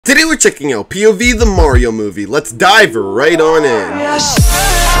Today we're checking out POV the Mario movie. Let's dive right on in.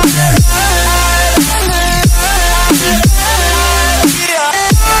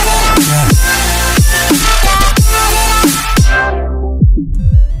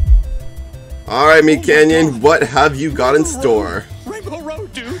 Alright, MeatCanyon, what have you got in store? Rainbow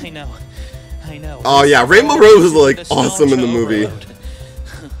Road, dude! I know. Oh yeah, Rainbow Road was like awesome in the movie.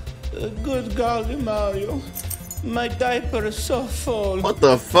 Good golly, Mario. My diaper is so full. What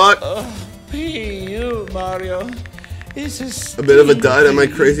the fuck? You, Mario. This is A bit of a dud, am I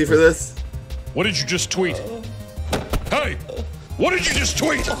crazy for this? What did you just tweet? Hey! What did you just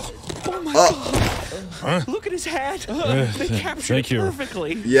tweet? Oh my god. Huh? Look at his hat. They captured it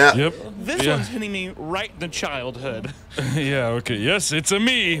perfectly. Yeah. Yep. This one's hitting me right in the childhood. Yeah, okay. Yes, it's a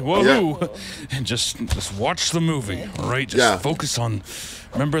me. Woohoo. And just watch the movie, all right? Just focus on...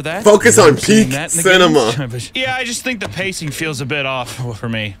 Remember that? Focus on peak cinema. Yeah, I just think the pacing feels a bit off for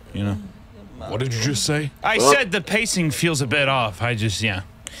me, you know. What did you just say? I said the pacing feels a bit off. I just,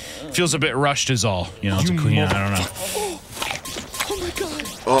 feels a bit rushed is all. You know, I don't know. Oh my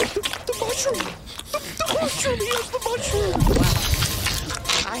god. The mushroom. The mushroom. He has the mushroom.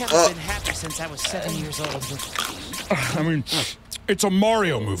 I haven't been happy since I was 7 years old. I mean, it's a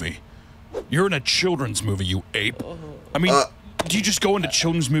Mario movie. You're in a children's movie, you ape. I mean... do you just go into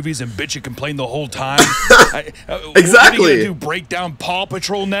children's movies and bitch and complain the whole time? Exactly. What are you gonna do, break down Paw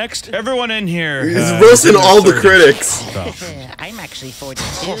Patrol next? Everyone in here. He's roasting all the critics. I'm actually 42.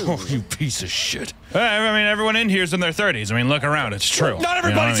 Oh, you piece of shit. I mean, everyone in here's in their 30s. I mean, look around. It's true. Not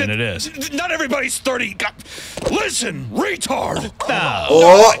everybody's it is. Not everybody's 30. Listen, retard.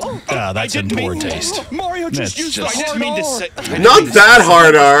 That's in poor taste. Mario just used I didn't mean to say. Not that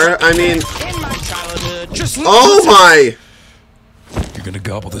hard, R. I mean... in my childhood. Just Oh my... You're gonna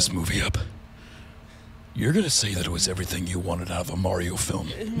gobble this movie up. You're gonna say that it was everything you wanted out of a Mario film,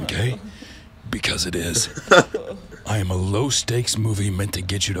 okay? Because it is. I am a low-stakes movie meant to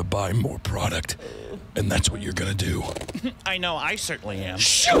get you to buy more product. And that's what you're gonna do. I know, I certainly am.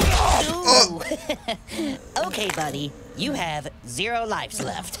 Shut up! Okay, buddy. You have 0 lives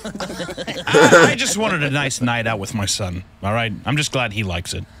left. I just wanted a nice night out with my son, all right? I'm just glad he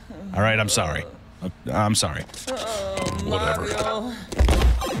likes it. All right, I'm sorry. I'm sorry. Whatever.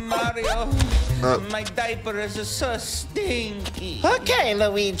 Mario. My diaper is so stinky. Okay,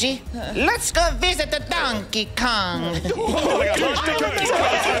 Luigi. Let's go visit the Donkey Kong.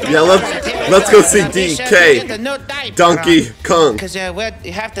 Yeah, let's go see DK. Donkey Kong. Because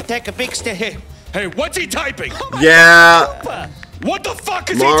we have to take a big step here. Hey, what's he typing? Yeah. What the fuck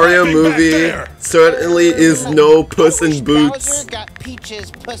is Mario he typing movie back there? certainly is no Puss in Boots. Got Peach's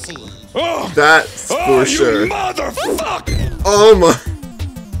pussy. Oh, That's for sure. You motherfucker! Oh my.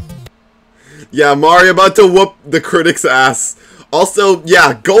 Yeah, Mario about to whoop the critics' ass. Also,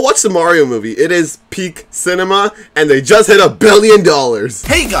 yeah, go watch the Mario movie. It is peak cinema, and they just hit $1 billion.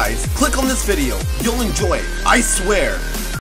 Hey guys, click on this video. You'll enjoy it, I swear.